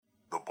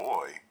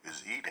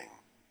is eating.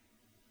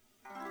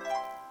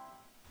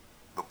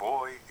 The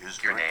boy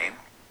is Your drinking. name?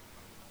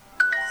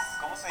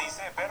 ¿Cómo se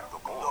dice, perro? The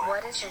boy.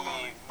 What is your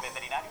name?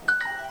 Veterinario.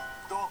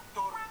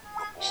 Doctor.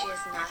 The boy She is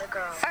not a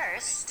girl.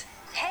 First,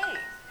 hey,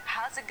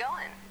 how's it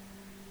going?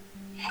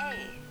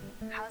 Hey,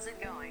 how's it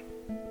going?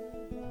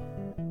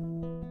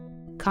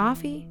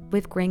 Coffee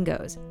with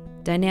Gringos,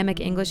 Dynamic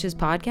English's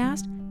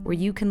podcast where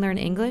you can learn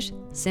English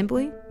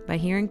simply by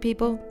hearing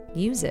people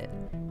use it.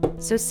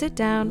 So sit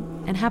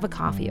down and have a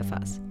coffee with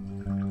us.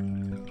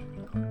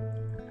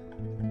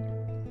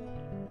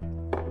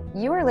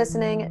 You are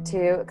listening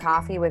to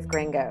Coffee with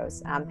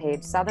Gringos. I'm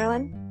Paige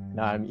Sutherland.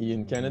 And I'm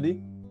Ian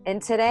Kennedy.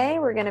 And today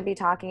we're going to be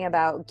talking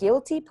about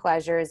guilty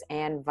pleasures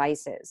and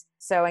vices.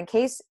 So in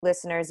case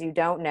listeners, you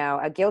don't know,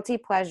 a guilty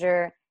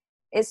pleasure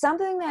is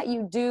something that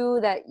you do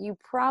that you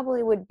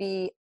probably would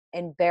be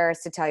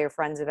embarrassed to tell your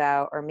friends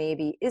about, or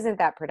maybe isn't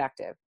that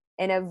productive.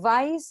 And a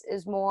vice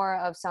is more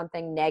of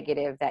something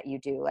negative that you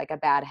do, like a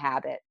bad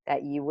habit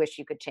that you wish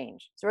you could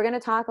change. So we're going to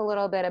talk a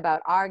little bit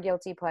about our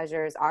guilty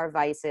pleasures, our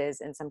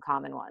vices, and some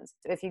common ones.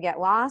 So if you get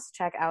lost,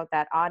 check out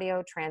that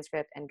audio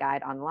transcript and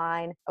guide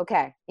online.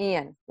 Okay,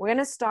 Ian, we're going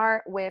to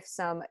start with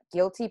some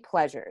guilty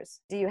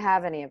pleasures. Do you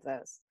have any of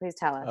those? Please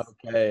tell us.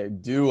 Okay,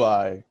 do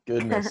I?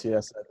 Goodness,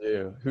 yes, I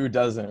do. Who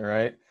doesn't,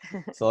 right?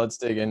 So let's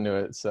dig into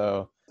it.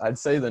 So I'd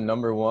say the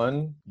number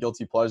one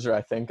guilty pleasure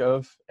I think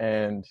of,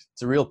 and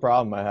it's a real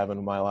problem I have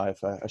in my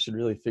life. I should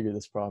really figure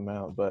this problem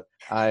out, but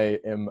I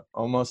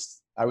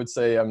would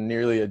say I'm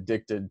nearly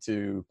addicted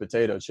to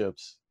potato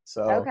chips.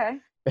 So Okay.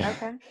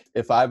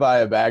 if I buy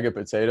a bag of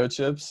potato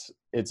chips,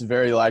 it's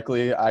very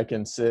likely I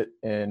can sit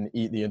and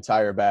eat the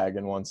entire bag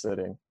in one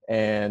sitting.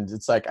 And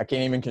it's like I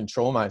can't even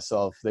control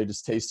myself. They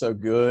just taste so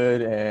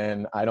good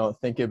and I don't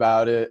think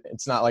about it.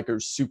 It's not like a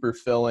super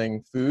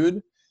filling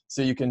food.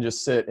 So you can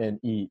just sit and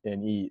eat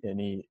and eat and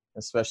eat,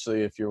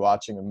 especially if you're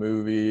watching a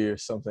movie or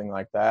something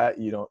like that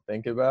you don't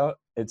think about.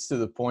 It's to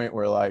the point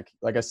where like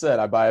I said,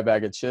 I buy a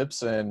bag of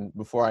chips and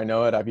before I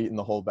know it, I've eaten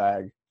the whole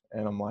bag.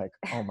 And I'm like,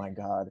 oh my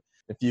God.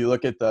 If you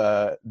look at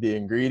the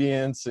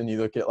ingredients and you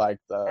look at like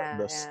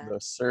the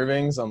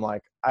servings, I'm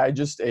like, I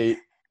just ate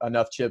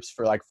enough chips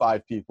for like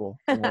 5 people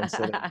in one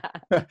sitting.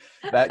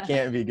 That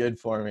can't be good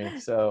for me.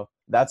 So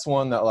that's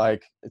one that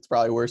like, it's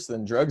probably worse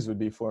than drugs would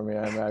be for me,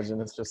 I imagine.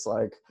 It's just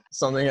like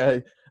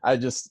something I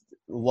just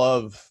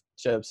love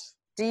chips.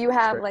 Do you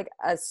have like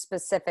a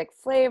specific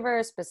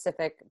flavor,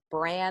 specific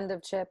brand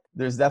of chip?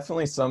 There's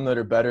definitely some that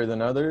are better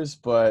than others,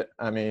 but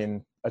I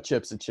mean, a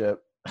chip's a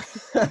chip.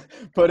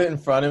 Put it in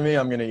front of me,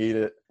 I'm gonna eat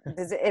it.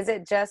 Is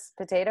it just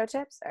potato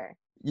chips or?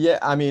 Yeah,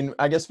 I mean,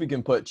 I guess we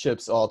can put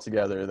chips all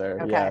together there.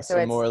 Okay, yeah, so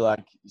so more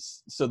like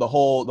the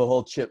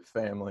whole chip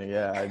family.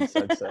 Yeah, I'd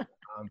say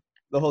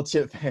the whole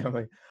chip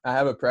family. I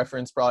have a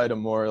preference probably to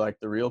more like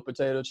the real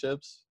potato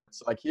chips.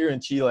 So like here in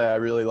Chile, I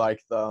really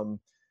like the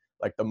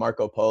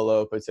Marco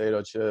Polo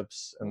potato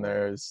chips, and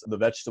there's the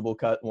vegetable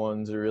cut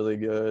ones are really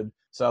good.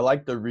 So I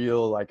like the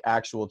real like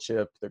actual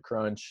chip, the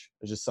crunch.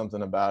 There's just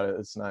something about it.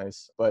 It's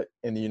nice. But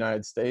in the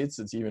United States,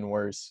 it's even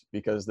worse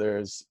because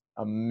there's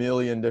a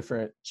million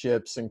different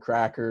chips and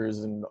crackers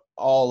and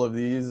all of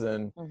these.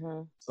 And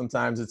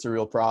sometimes it's a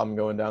real problem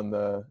going down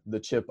the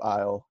chip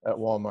aisle at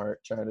Walmart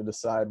trying to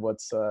decide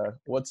what's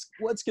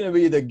going to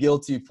be the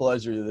guilty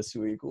pleasure this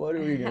week. What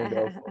are we going to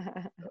go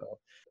for? So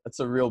that's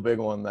a real big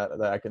one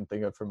that I can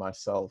think of for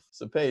myself.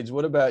 So Paige,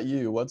 what about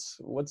you?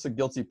 What's a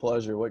guilty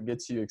pleasure? What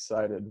gets you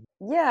excited?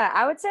 Yeah,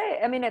 I would say,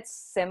 I mean, it's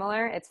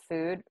similar. It's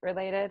food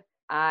related.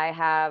 I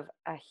have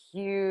a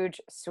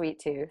huge sweet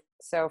tooth.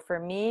 So for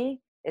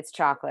me, it's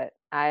chocolate.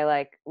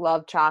 I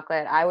love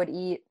chocolate. I would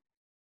eat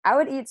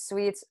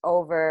sweets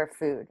over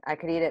food. I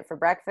could eat it for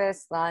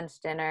breakfast, lunch,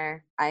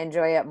 dinner. I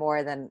enjoy it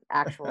more than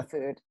actual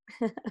food.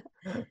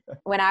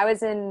 When I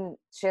was in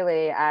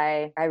Chile,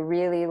 I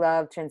really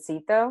loved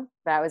Trencito.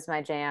 That was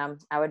my jam.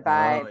 I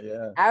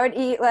would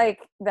eat like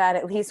that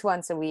at least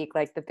once a week,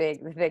 like the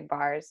big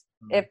bars.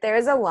 If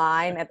there's a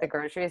line at the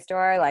grocery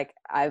store, like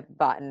I've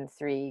bought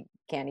 3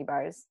 candy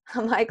bars.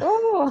 I'm like,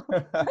 oh.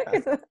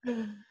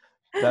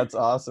 That's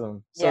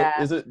awesome. So Yeah.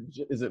 is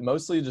it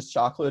mostly just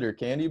chocolate or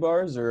candy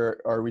bars,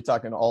 or are we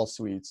talking all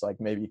sweets,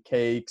 like maybe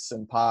cakes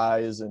and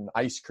pies and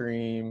ice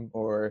cream,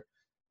 or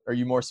are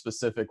you more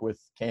specific with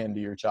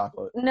candy or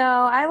chocolate?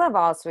 No, I love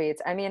all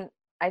sweets. I mean,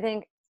 I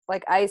think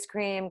like ice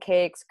cream,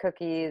 cakes,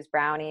 cookies,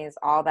 brownies,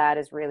 all that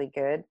is really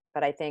good.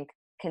 But I think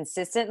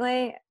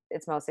consistently,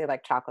 it's mostly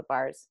like chocolate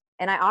bars.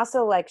 And I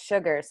also like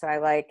sugar. So I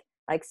like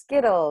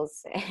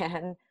Skittles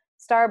and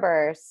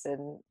Starbursts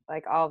and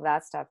like all of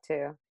that stuff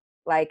too.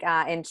 Like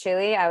in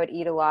Chile, I would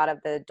eat a lot of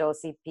the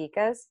Dulce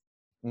Picas.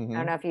 I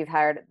don't know if you've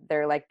heard,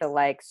 they're like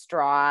the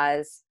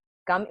straws,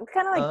 kind of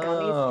like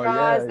gummy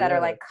straws that are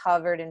like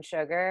covered in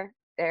sugar.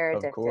 They're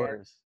addictive. Of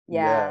course.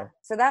 Yeah.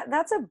 So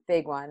that's a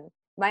big one.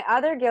 My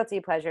other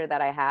guilty pleasure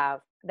that I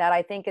have that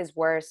I think is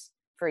worse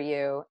for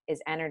you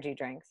is energy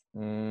drinks.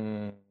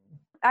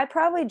 I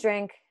probably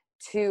drink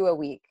 2 a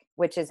week,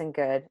 which isn't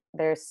good.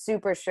 They're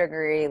super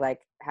sugary, like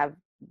have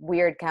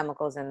weird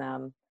chemicals in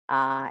them.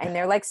 And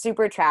they're like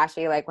super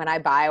trashy. Like when I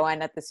buy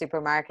one at the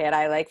supermarket,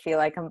 I like feel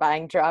like I'm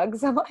buying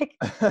drugs. I'm like,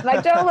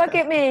 don't look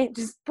at me.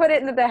 Just put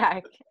it in the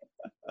bag.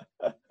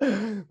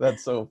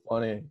 That's so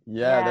funny.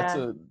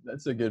 Yeah,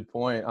 that's a good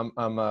point.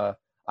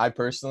 I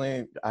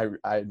personally,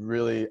 I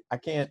really, I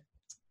can't,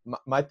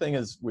 my thing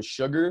is with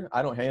sugar,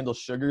 I don't handle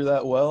sugar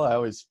that well.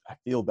 I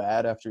feel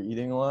bad after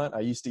eating a lot. I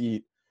used to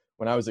eat,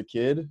 when I was a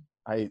kid,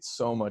 I ate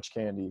so much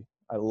candy.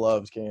 I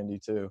loved candy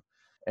too.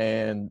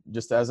 And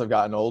just as I've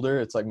gotten older,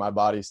 it's like my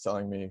body's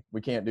telling me, we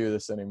can't do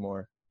this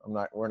anymore.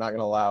 We're not going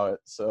to allow it.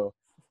 So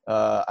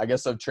I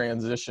guess I've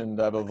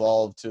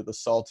evolved to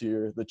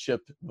the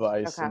chip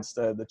vice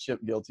instead, the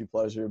chip guilty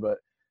pleasure, but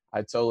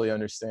I totally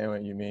understand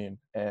what you mean.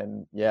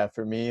 And yeah,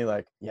 for me,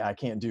 like, yeah, I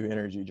can't do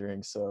energy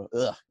drinks. So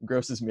it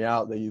grosses me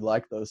out that you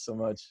like those so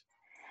much.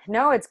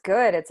 No, it's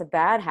good. It's a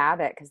bad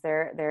habit because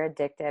they're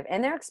addictive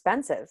and they're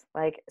expensive.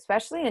 Like,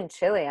 especially in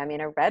Chile. I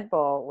mean, a Red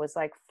Bull was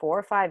like $4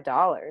 or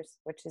 $5,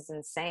 which is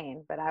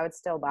insane, but I would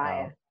still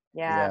buy it.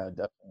 Yeah,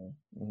 definitely.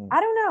 Mm-hmm. I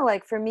don't know.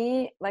 Like for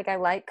me, like I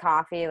like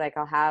coffee. Like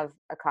I'll have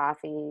a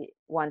coffee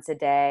once a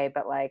day,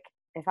 but like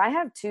if I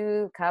have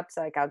 2 cups,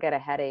 like I'll get a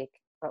headache.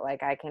 But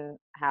like I can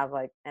have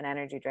like an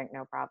energy drink,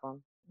 no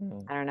problem.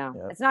 I don't know.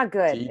 It's not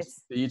good.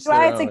 It's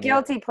why it's a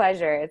guilty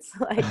pleasure. It's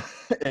like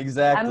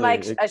exactly. I'm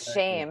like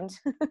ashamed.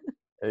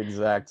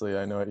 Exactly.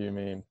 I know what you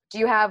mean. Do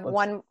you have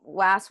one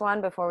last one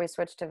before we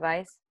switch to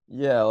Vice?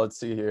 Yeah, let's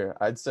see here.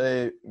 I'd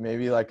say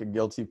maybe like a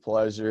guilty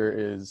pleasure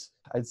is,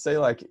 I'd say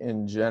like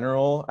in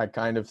general, I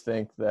kind of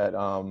think that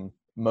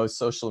most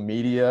social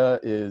media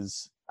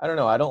is, I don't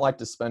know, I don't like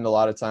to spend a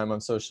lot of time on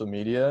social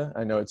media.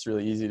 I know it's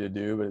really easy to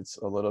do, but it's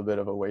a little bit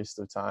of a waste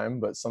of time.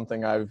 But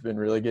something I've been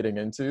really getting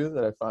into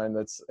that I find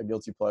that's a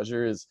guilty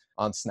pleasure is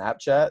on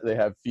Snapchat, they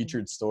have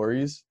featured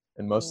stories.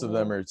 And most of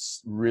them are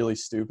really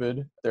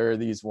stupid. There are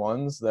these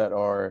ones that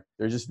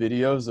they're just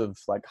videos of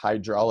like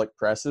hydraulic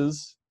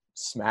presses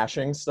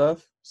smashing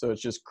stuff. So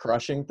it's just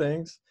crushing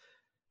things.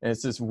 And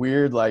it's this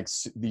weird, like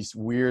these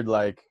weird,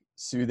 like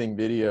soothing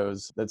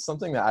videos. That's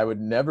something that I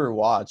would never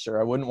watch, or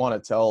I wouldn't want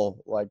to tell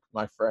like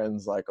my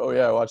friends, like, oh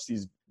yeah, I watch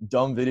these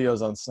dumb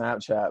videos on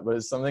Snapchat, but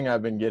it's something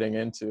I've been getting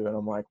into. And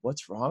I'm like,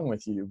 what's wrong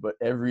with you? But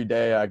every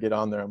day I get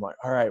on there, I'm like,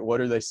 all right, what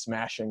are they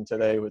smashing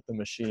today with the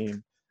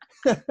machine?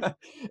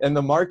 And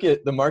the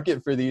market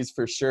for these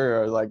for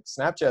sure are like,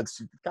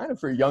 Snapchat's kind of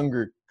for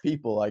younger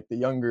people, like the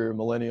younger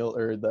millennial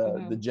or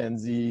the Gen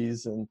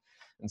Zs. And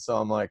so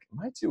I'm like, am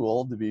I too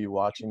old to be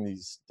watching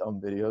these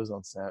dumb videos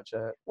on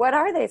Snapchat? What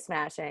are they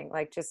smashing?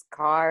 Like just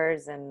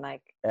cars and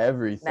like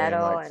everything,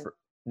 metal like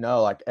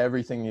like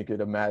everything you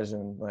could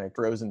imagine, like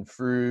frozen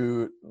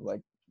fruit,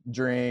 like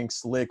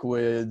drinks,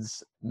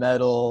 liquids,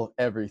 metal,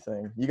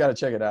 everything. You got to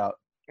check it out.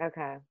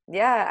 Okay.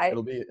 Yeah.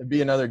 It'll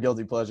be another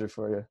guilty pleasure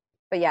for you.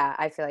 But yeah,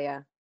 I feel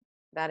you.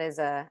 That is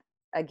a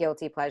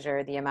guilty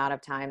pleasure, the amount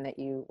of time that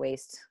you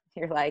waste.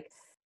 You're like,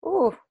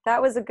 ooh,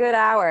 that was a good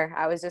hour.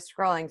 I was just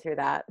scrolling through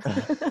that.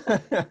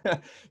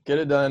 Could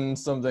have done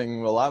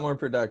something a lot more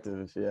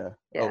productive. Yeah.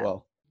 Oh,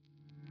 well.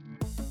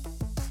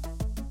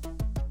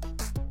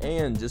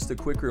 And just a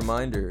quick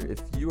reminder, if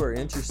you are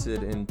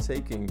interested in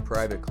taking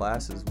private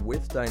classes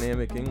with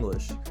Dynamic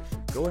English,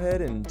 go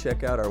ahead and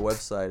check out our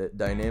website at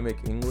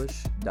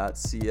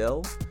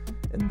dynamicenglish.cl.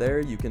 And there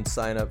you can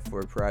sign up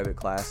for private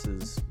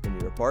classes in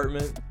your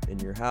apartment, in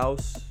your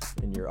house,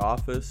 in your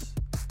office.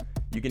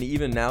 You can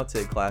even now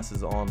take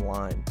classes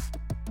online.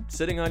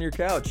 Sitting on your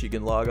couch, you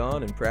can log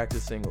on and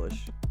practice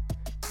English.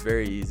 It's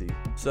very easy.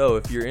 So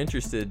if you're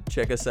interested,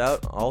 check us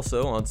out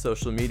also on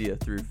social media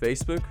through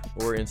Facebook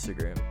or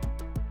Instagram.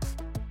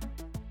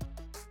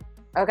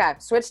 Okay,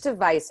 switch to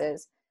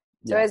vices.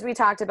 So as we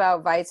talked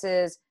about,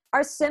 vices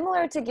are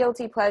similar to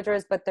guilty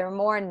pleasures, but they're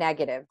more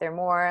negative. They're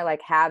more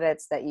like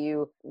habits that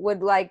you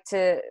would like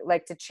to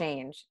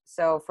change.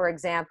 So for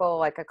example,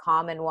 like a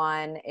common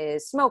one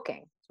is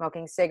smoking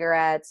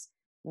cigarettes,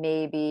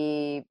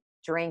 maybe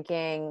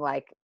drinking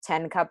like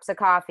 10 cups of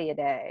coffee a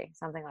day,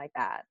 something like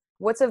that.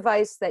 What's a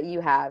vice that you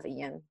have,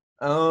 Ian?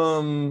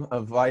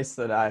 A vice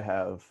that I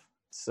have.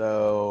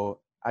 So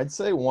I'd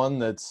say one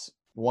that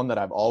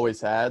I've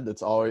always had,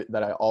 that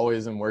I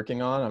always am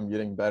working on. I'm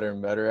getting better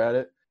and better at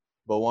it.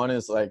 But one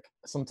is like,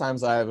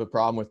 sometimes I have a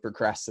problem with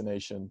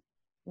procrastination.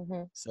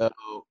 Mm-hmm.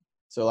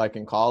 So like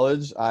in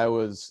college, I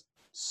was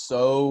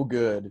so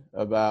good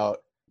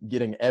about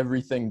getting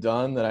everything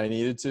done that I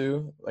needed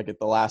to, like at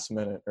the last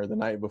minute or the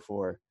night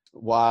before.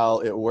 While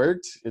it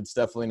worked, it's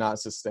definitely not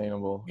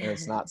sustainable. And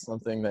it's not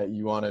something that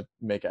you want to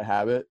make a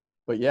habit.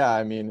 But yeah,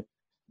 I mean,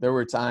 there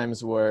were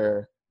times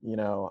where, you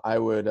know, I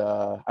would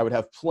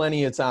have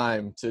plenty of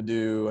time to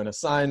do an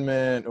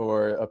assignment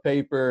or a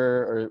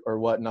paper or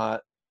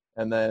whatnot.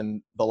 And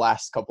then the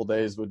last couple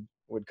days would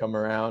come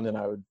around and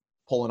I would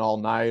pull an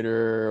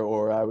all-nighter,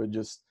 or I would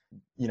just,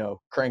 you know,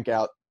 crank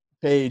out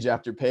page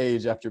after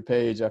page after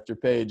page after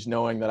page,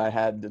 knowing that I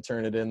had to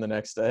turn it in the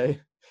next day.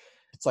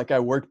 It's like I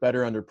work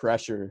better under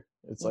pressure.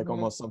 It's like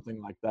almost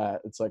something like that.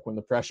 It's like when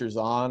the pressure's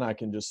on, I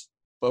can just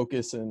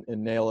focus and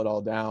nail it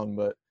all down.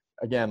 But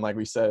again, like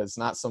we said, it's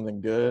not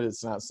something good.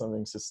 It's not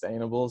something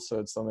sustainable. So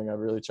it's something I've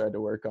really tried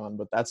to work on.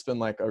 But that's been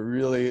like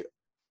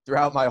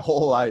throughout my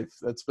whole life,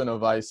 that's been a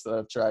vice that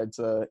I've tried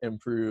to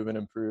improve and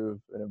improve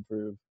and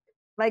improve.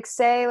 Like,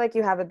 say, like,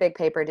 you have a big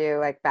paper due,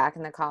 like back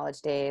in the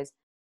college days,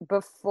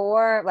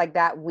 before like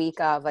that week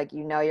of, like,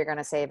 you're going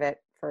to save it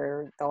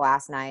for the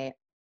last night.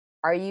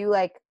 Are you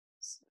like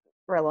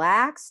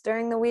relaxed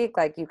during the week?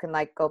 Like, you can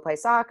like go play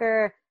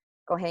soccer,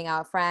 go hang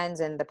out with friends,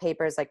 and the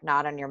paper's like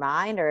not on your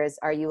mind? Or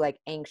are you like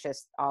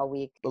anxious all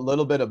week? A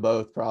little bit of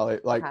both, probably.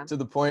 Like, Okay. to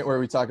the point where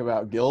we talk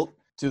about guilt,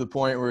 to the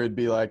point where it'd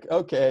be like,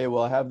 okay,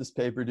 well, I have this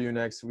paper due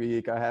next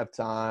week. I have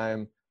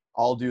time.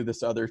 I'll do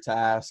this other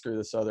task or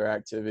this other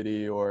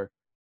activity, or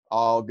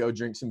I'll go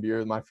drink some beer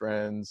with my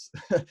friends.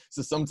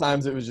 So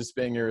sometimes it was just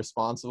being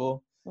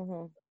irresponsible.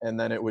 Mm-hmm. And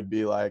then it would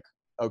be like,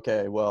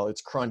 okay, well,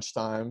 it's crunch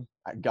time.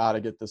 I got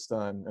to get this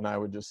done. And I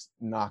would just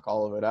knock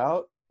all of it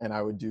out, and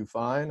I would do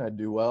fine. I'd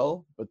do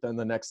well. But then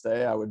the next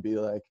day I would be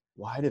like,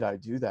 why did I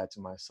do that to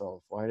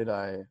myself? Why did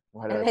I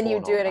And then you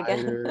do it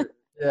again.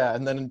 Yeah.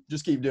 And then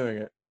just keep doing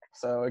it.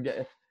 So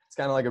again, it's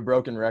kind of like a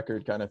broken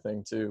record kind of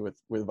thing too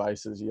with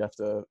vices. You have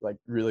to like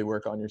really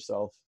work on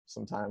yourself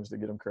sometimes to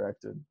get them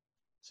corrected.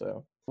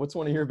 So what's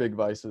one of your big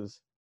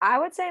vices? I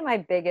would say my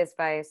biggest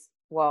vice,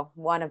 well,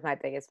 one of my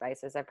biggest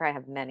vices, I probably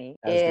have many,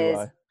 As is do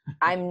I.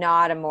 I'm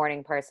not a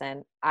morning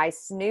person. I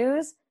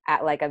snooze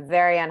at like a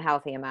very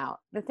unhealthy amount.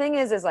 The thing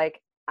is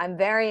like, I'm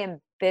very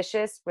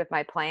ambitious with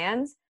my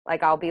plans.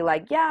 Like, I'll be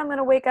like, yeah, I'm going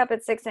to wake up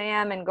at 6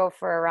 a.m. and go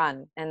for a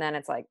run. And then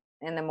it's like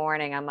in the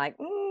morning, I'm like,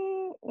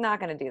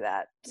 not going to do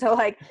that. So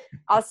like,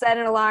 I'll set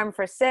an alarm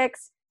for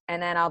 6,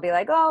 and then I'll be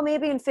like, oh,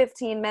 maybe in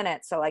 15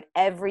 minutes. So like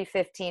every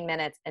 15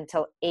 minutes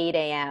until 8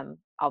 a.m.,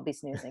 I'll be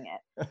snoozing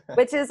it,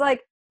 which is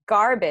like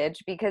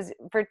garbage, because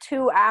for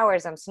 2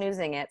 hours I'm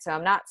snoozing it. So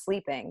I'm not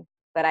sleeping,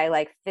 but I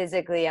like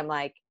physically, I'm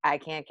like, I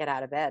can't get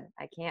out of bed.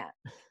 I can't.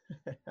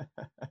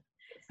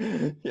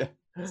 Yeah.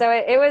 So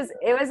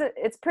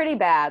it's pretty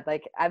bad.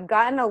 Like, I've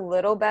gotten a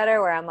little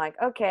better where I'm like,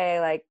 okay,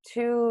 like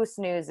 2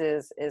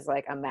 snoozes is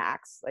like a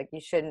max. Like,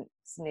 you shouldn't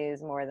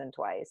snooze more than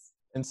twice.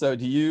 And so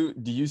do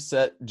you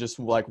set just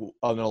like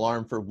an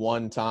alarm for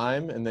one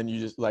time, and then you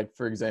just, like,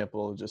 for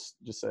example, just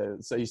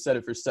say you set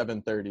it for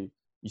 7:30.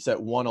 You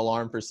set one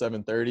alarm for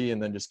 7:30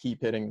 and then just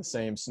keep hitting the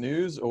same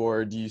snooze?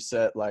 Or do you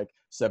set like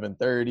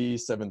 7:30,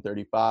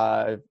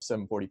 7:35,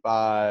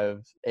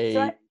 7:45, 8?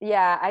 So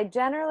I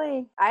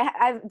generally,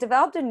 I've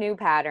developed a new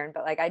pattern,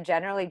 but like I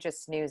generally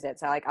just snooze it.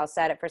 So like I'll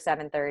set it for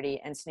 7:30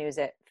 and snooze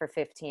it for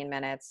 15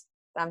 minutes.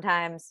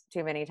 Sometimes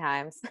too many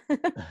times.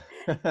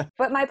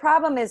 But my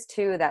problem is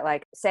too that,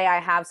 like, say I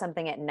have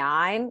something at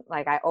 9,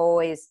 like I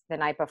always the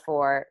night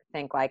before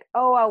think like,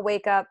 oh, I'll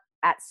wake up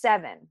at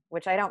 7,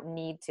 which I don't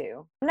need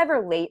to. I'm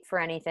never late for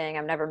anything.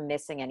 I'm never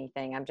missing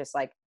anything. I'm just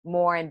like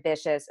more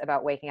ambitious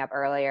about waking up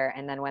earlier.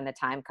 And then when the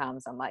time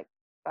comes, I'm like,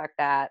 fuck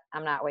that.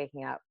 I'm not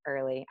waking up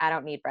early. I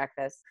don't need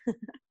breakfast.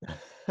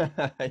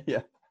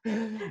 Yeah.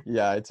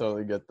 Yeah, I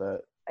totally get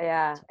that.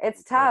 Yeah,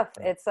 it's tough.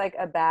 It's like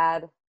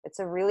it's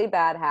a really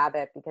bad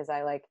habit, because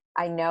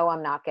I know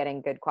I'm not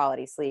getting good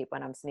quality sleep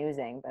when I'm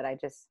snoozing, but I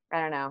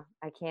don't know.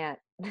 I can't,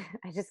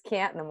 I just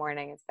can't in the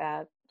morning. It's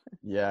bad.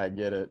 Yeah, I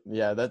get it.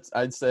 Yeah,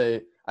 I'd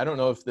say, I don't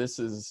know if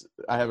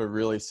I have a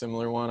really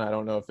similar one. I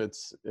don't know if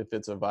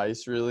it's a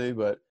vice really,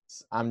 but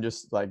I'm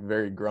just like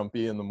very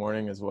grumpy in the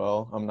morning as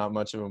well. I'm not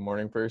much of a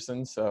morning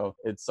person. So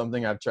it's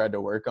something I've tried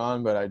to work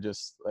on, but I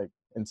just like,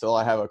 until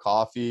I have a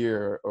coffee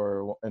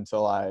or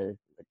until I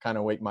kind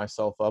of wake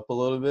myself up a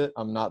little bit,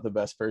 I'm not the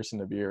best person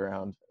to be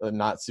around. I'm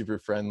not super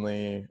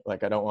friendly.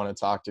 Like, I don't want to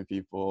talk to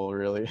people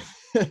really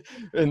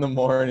in the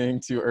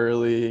morning too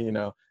early. You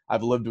know,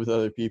 I've lived with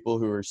other people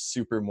who are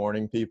super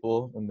morning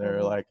people, and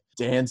they're like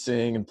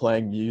dancing and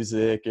playing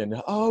music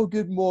and, oh,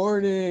 good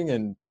morning.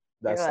 And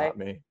that's not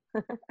me.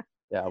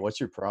 Yeah. What's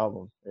your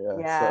problem?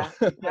 Yeah.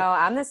 So. No,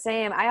 I'm the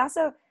same. I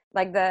also,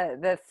 like,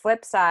 the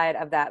flip side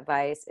of that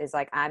vice is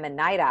like, I'm a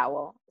night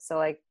owl. So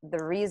like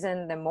the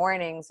reason the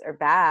mornings are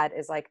bad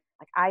is like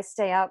I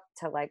stay up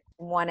till like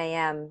 1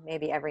 a.m.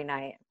 maybe every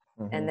night.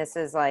 Mm-hmm. And this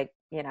is like,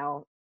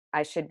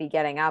 I should be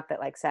getting up at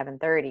like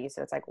 7:30.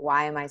 So it's like,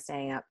 why am I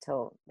staying up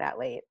till that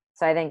late?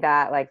 So I think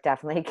that like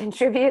definitely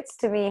contributes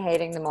to me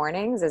hating the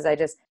mornings. Is I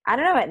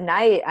don't know, at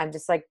night, I'm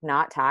just like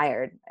not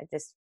tired. I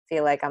just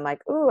feel like I'm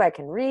like, ooh, I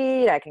can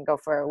read, I can go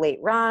for a late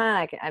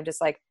run. I'm just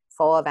like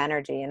full of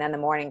energy. And then the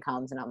morning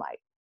comes and I'm like,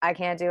 I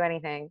can't do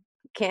anything.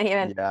 Can't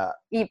even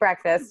eat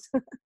breakfast.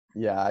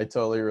 Yeah, I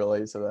totally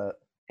relate to that.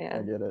 Yeah.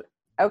 I get it.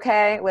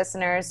 Okay,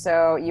 listeners.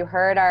 So you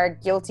heard our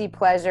guilty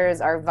pleasures,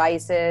 our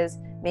vices.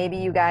 Maybe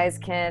you guys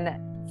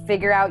can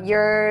figure out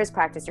yours,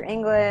 practice your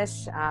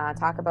English,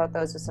 talk about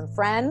those with some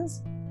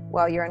friends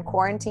while you're in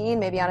quarantine,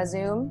 maybe on a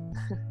Zoom.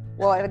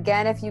 Well,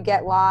 again, if you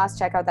get lost,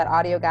 check out that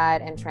audio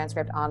guide and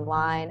transcript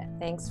online.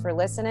 Thanks for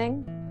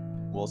listening.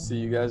 We'll see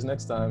you guys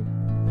next time.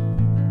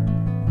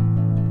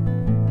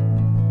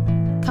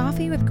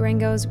 Coffee with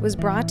Gringos was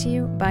brought to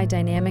you by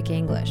Dynamic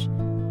English,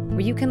 where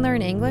you can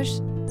learn English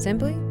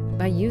simply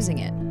by using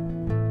it.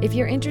 If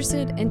you're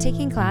interested in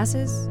taking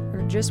classes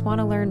or just want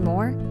to learn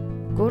more,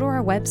 go to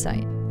our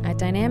website at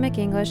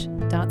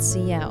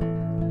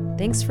dynamicenglish.cl.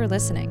 Thanks for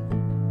listening.